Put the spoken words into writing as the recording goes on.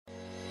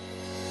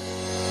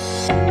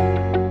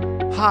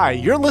Hi,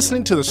 you're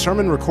listening to the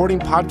sermon recording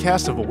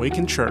podcast of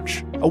Awaken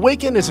Church.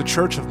 Awaken is a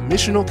church of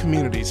missional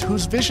communities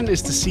whose vision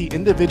is to see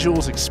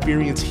individuals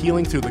experience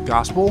healing through the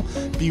gospel,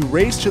 be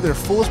raised to their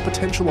fullest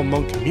potential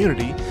among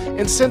community,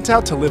 and sent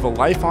out to live a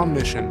life on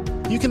mission.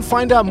 You can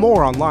find out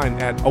more online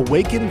at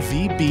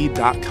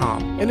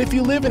awakenvb.com. And if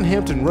you live in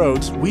Hampton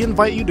Roads, we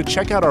invite you to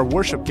check out our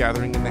worship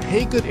gathering in the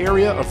Haygood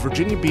area of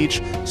Virginia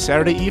Beach,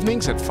 Saturday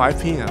evenings at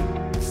 5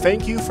 p.m.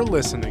 Thank you for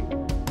listening.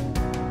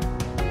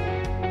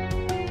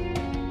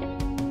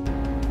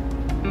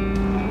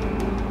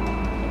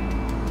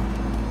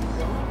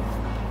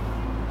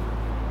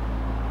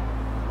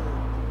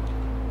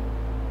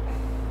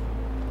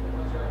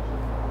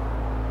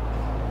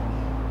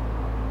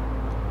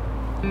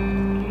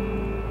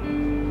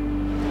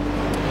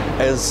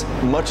 As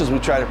much as we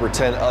try to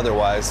pretend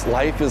otherwise,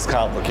 life is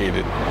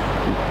complicated.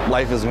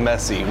 Life is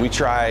messy. We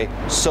try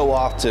so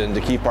often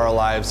to keep our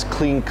lives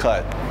clean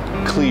cut,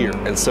 clear,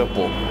 and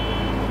simple.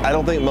 I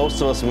don't think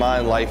most of us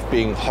mind life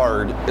being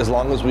hard as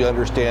long as we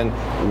understand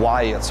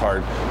why it's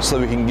hard so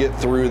that we can get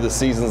through the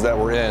seasons that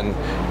we're in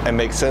and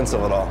make sense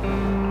of it all.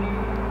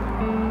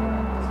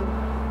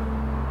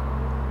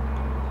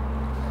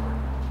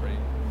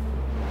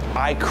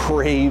 I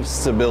crave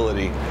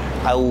stability.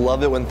 I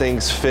love it when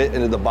things fit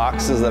into the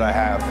boxes that I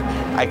have.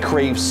 I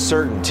crave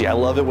certainty. I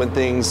love it when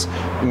things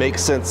make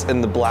sense in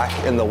the black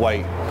and the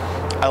white.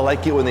 I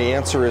like it when the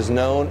answer is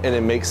known and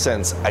it makes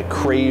sense. I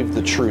crave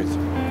the truth.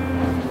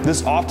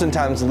 This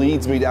oftentimes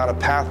leads me down a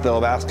path, though,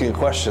 of asking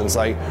questions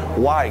like,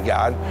 why,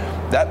 God?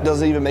 That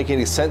doesn't even make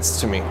any sense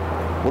to me.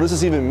 What does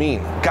this even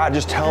mean? God,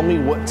 just tell me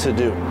what to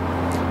do.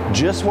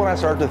 Just when I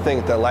start to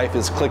think that life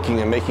is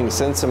clicking and making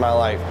sense in my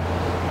life,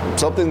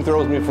 something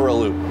throws me for a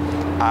loop.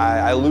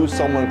 I lose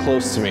someone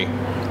close to me.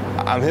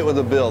 I'm hit with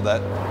a bill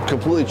that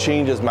completely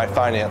changes my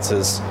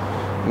finances.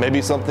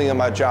 Maybe something in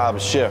my job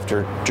shift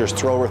or just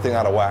throw everything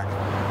out of whack.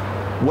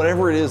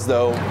 Whatever it is,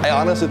 though, I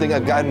honestly think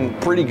I've gotten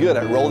pretty good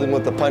at rolling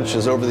with the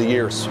punches over the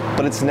years,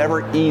 but it's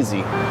never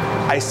easy.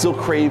 I still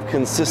crave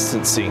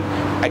consistency.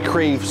 I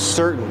crave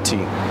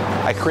certainty.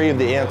 I crave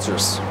the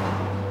answers.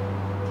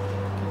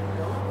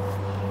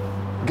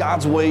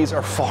 God's ways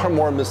are far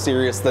more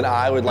mysterious than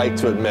I would like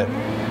to admit.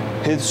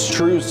 His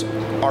truths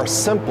are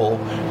simple,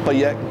 but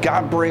yet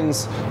God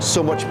brings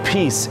so much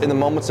peace in the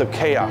moments of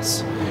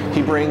chaos.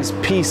 He brings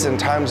peace in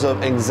times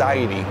of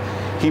anxiety.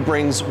 He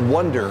brings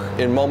wonder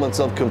in moments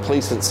of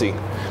complacency.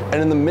 And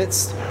in the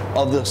midst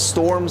of the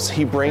storms,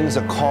 He brings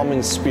a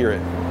calming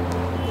spirit.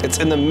 It's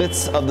in the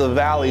midst of the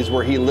valleys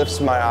where He lifts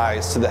my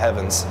eyes to the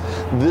heavens.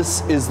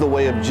 This is the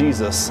way of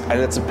Jesus, and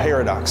it's a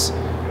paradox.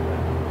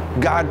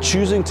 God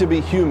choosing to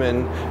be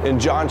human in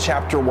John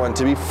chapter 1,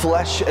 to be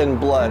flesh and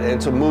blood and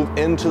to move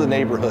into the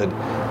neighborhood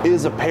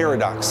is a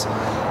paradox.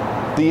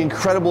 The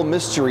incredible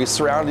mystery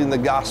surrounding the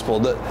gospel,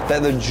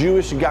 that the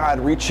Jewish God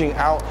reaching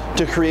out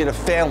to create a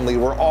family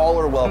where all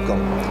are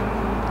welcome.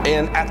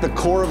 And at the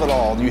core of it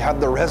all, you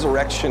have the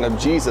resurrection of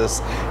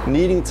Jesus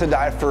needing to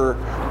die for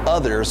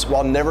others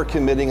while never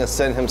committing a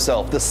sin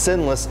Himself, the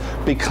sinless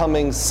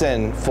becoming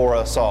sin for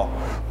us all.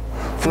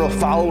 For a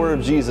follower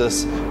of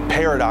Jesus,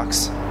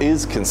 paradox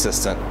is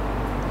consistent.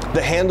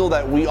 The handle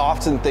that we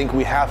often think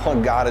we have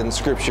on God in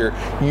Scripture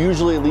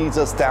usually leads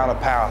us down a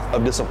path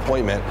of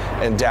disappointment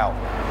and doubt.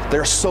 There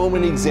are so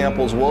many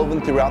examples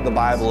woven throughout the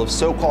Bible of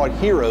so-called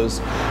heroes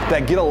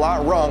that get a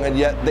lot wrong, and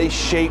yet they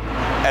shape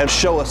and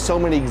show us so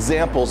many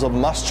examples of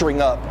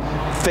mustering up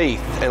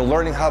faith and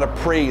learning how to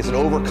praise and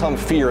overcome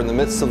fear in the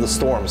midst of the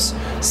storms.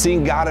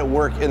 Seeing God at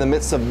work in the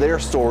midst of their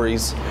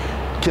stories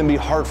can be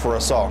hard for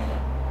us all.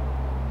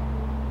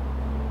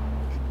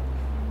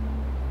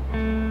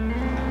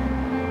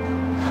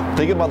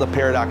 Think about the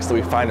paradox that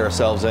we find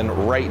ourselves in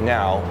right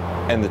now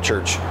in the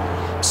church.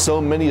 So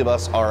many of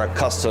us are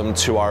accustomed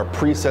to our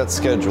preset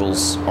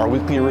schedules, our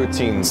weekly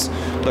routines,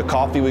 the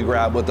coffee we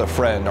grab with a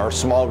friend, our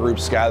small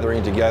groups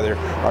gathering together,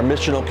 our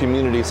missional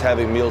communities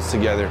having meals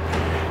together.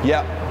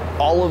 Yet,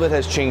 all of it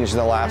has changed in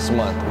the last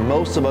month.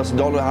 Most of us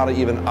don't know how to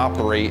even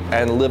operate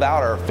and live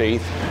out our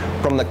faith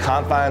from the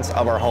confines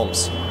of our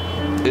homes.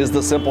 Is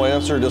the simple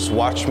answer just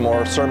watch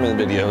more sermon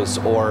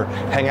videos or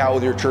hang out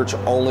with your church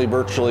only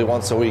virtually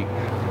once a week?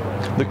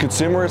 The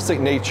consumeristic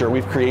nature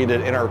we've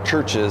created in our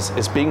churches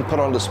is being put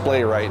on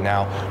display right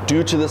now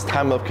due to this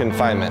time of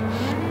confinement.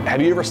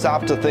 Have you ever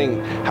stopped to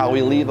think how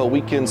we leave a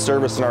weekend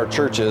service in our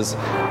churches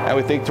and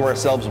we think to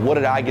ourselves, what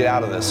did I get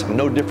out of this?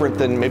 No different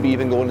than maybe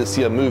even going to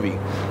see a movie.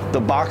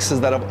 The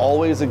boxes that have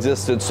always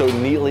existed so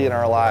neatly in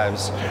our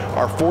lives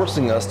are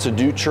forcing us to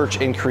do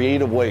church in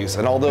creative ways.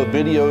 And although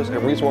videos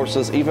and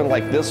resources, even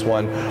like this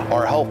one,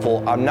 are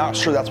helpful, I'm not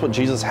sure that's what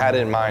Jesus had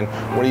in mind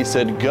when He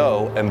said,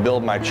 go and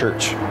build my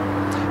church.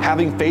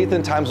 Having faith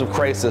in times of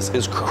crisis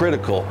is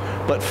critical,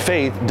 but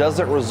faith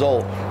doesn't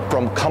result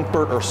from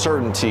comfort or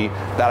certainty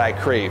that I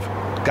crave.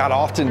 God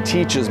often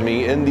teaches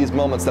me in these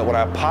moments that when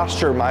I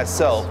posture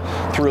myself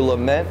through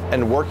lament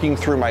and working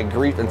through my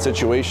grief and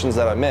situations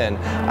that I'm in,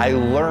 I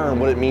learn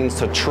what it means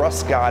to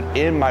trust God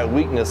in my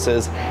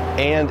weaknesses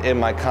and in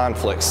my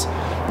conflicts.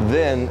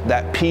 Then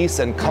that peace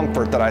and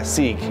comfort that I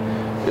seek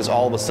is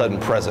all of a sudden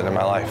present in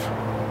my life.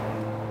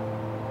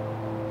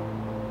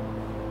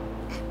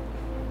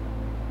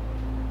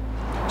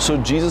 So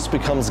Jesus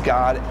becomes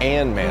God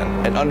and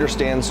man and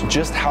understands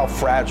just how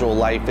fragile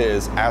life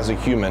is as a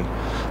human.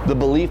 The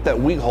belief that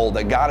we hold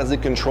that God is in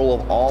control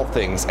of all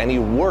things and he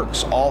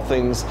works all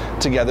things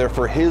together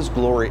for his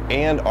glory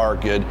and our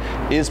good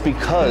is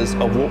because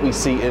of what we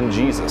see in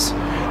Jesus.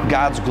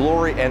 God's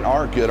glory and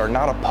our good are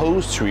not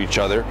opposed to each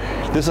other.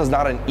 This is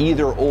not an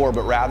either or,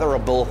 but rather a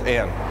both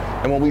and.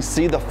 And when we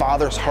see the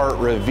Father's heart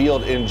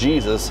revealed in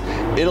Jesus,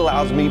 it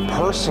allows me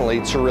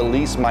personally to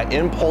release my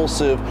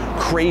impulsive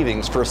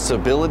cravings for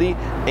stability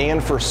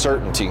and for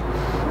certainty.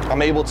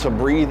 I'm able to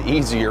breathe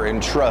easier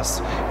and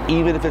trust,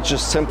 even if it's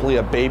just simply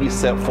a baby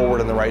step forward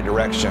in the right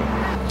direction.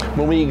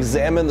 When we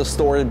examine the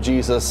story of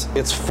Jesus,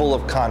 it's full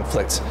of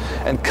conflict,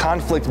 and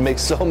conflict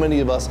makes so many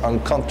of us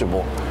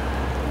uncomfortable.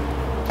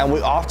 And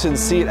we often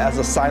see it as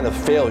a sign of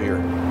failure.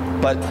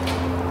 But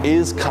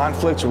is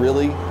conflict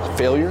really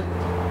failure?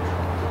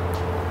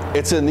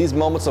 It's in these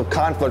moments of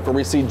conflict where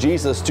we see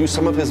Jesus do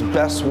some of his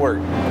best work.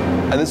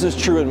 And this is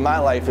true in my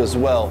life as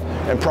well,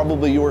 and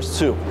probably yours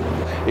too.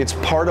 It's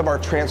part of our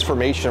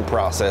transformation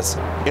process.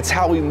 It's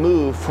how we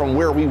move from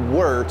where we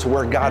were to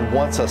where God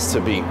wants us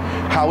to be.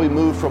 How we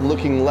move from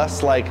looking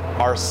less like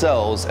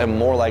ourselves and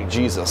more like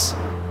Jesus.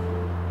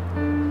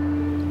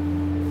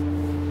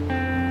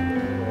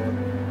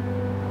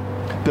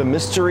 The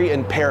mystery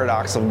and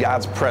paradox of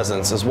God's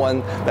presence is one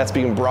that's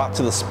being brought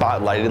to the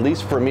spotlight, at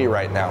least for me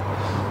right now.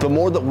 The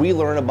more that we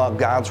learn about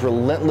God's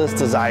relentless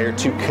desire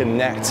to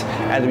connect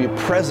and to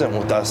be present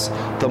with us,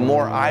 the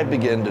more I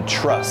begin to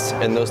trust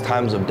in those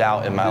times of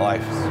doubt in my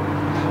life.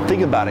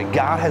 Think about it.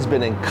 God has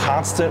been in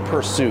constant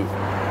pursuit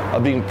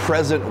of being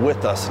present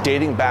with us,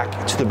 dating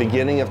back to the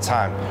beginning of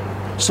time.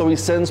 So he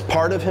sends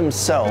part of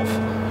himself,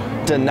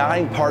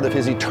 denying part of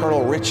his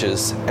eternal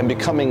riches and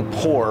becoming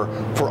poor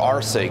for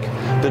our sake.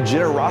 The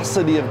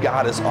generosity of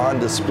God is on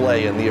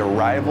display in the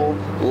arrival,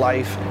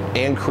 life,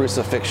 and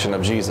crucifixion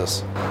of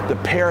Jesus. The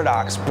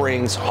paradox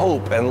brings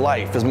hope and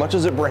life as much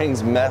as it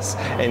brings mess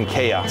and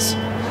chaos.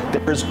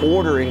 There is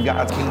order in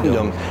God's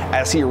kingdom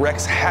as he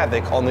wreaks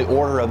havoc on the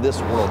order of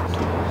this world.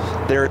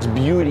 There is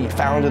beauty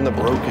found in the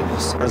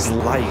brokenness. There is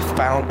life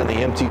found in the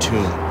empty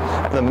tomb.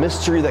 And the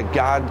mystery that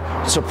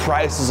God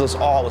surprises us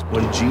all is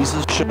when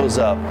Jesus shows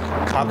up,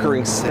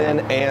 conquering sin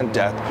and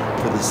death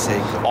for the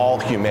sake of all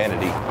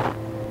humanity.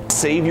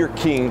 Savior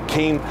King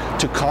came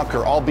to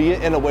conquer,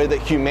 albeit in a way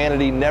that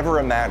humanity never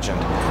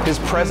imagined. His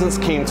presence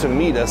came to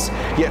meet us,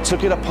 yet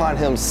took it upon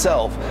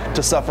himself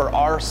to suffer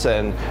our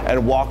sin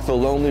and walk the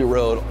lonely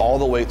road all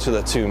the way to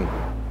the tomb.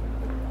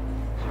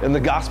 In the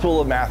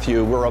Gospel of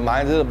Matthew, we're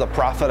reminded of the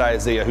prophet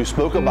Isaiah, who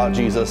spoke about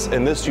Jesus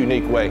in this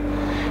unique way.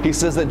 He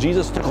says that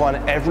Jesus took on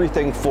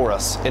everything for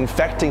us,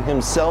 infecting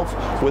himself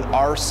with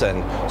our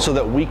sin so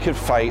that we could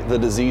fight the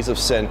disease of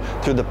sin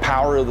through the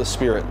power of the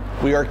Spirit.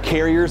 We are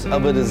carriers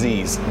of a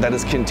disease that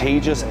is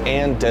contagious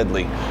and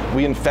deadly.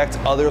 We infect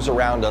others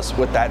around us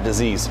with that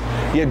disease.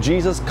 Yet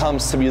Jesus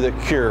comes to be the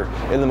cure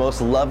in the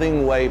most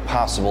loving way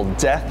possible,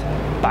 death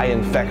by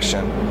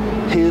infection.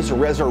 His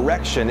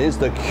resurrection is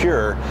the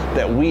cure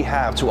that we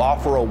have to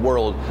offer a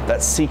world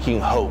that's seeking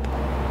hope.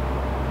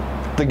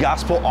 The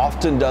gospel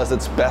often does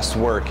its best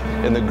work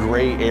in the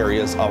gray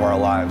areas of our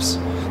lives,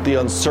 the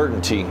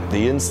uncertainty,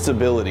 the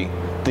instability,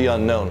 the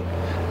unknown.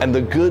 And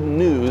the good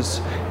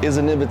news is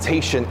an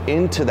invitation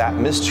into that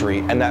mystery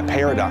and that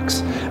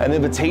paradox, an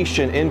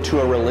invitation into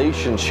a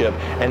relationship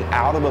and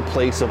out of a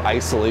place of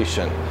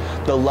isolation.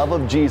 The love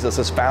of Jesus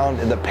is found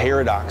in the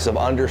paradox of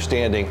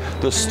understanding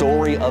the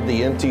story of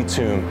the empty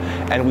tomb,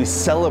 and we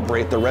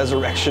celebrate the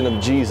resurrection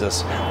of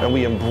Jesus and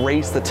we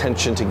embrace the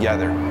tension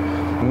together.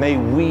 May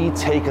we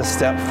take a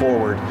step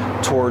forward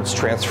towards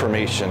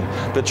transformation,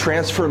 the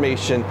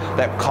transformation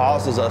that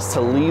causes us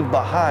to leave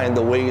behind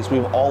the ways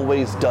we've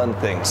always done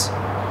things.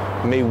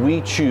 May we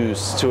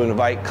choose to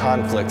invite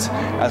conflict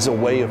as a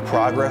way of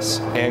progress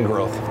and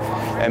growth.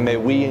 And may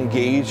we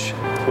engage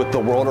with the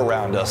world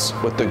around us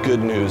with the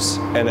good news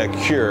and a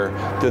cure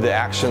through the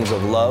actions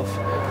of love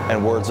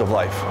and words of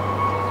life.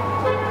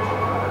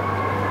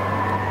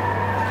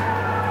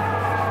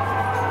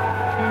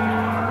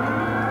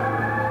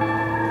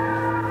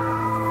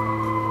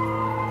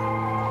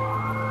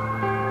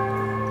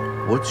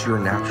 What's your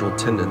natural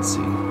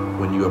tendency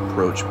when you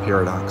approach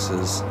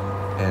paradoxes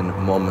and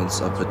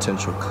moments of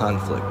potential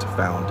conflict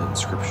found in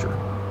Scripture?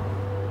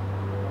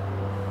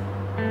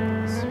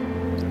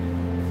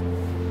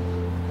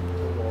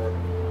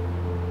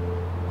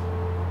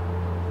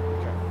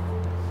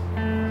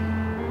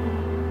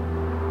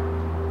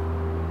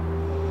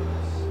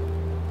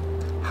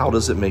 How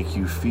does it make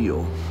you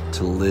feel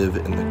to live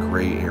in the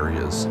gray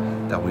areas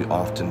that we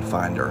often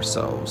find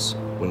ourselves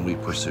when we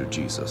pursue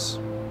Jesus?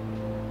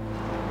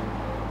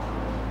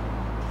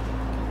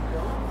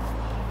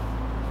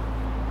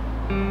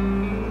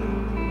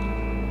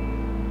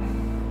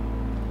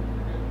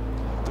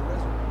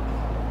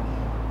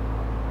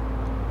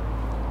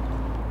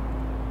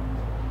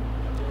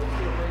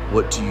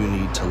 What do you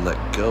need to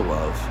let go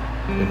of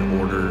in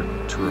order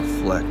to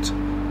reflect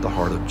the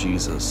heart of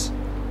Jesus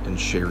in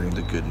sharing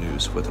the good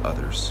news with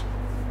others.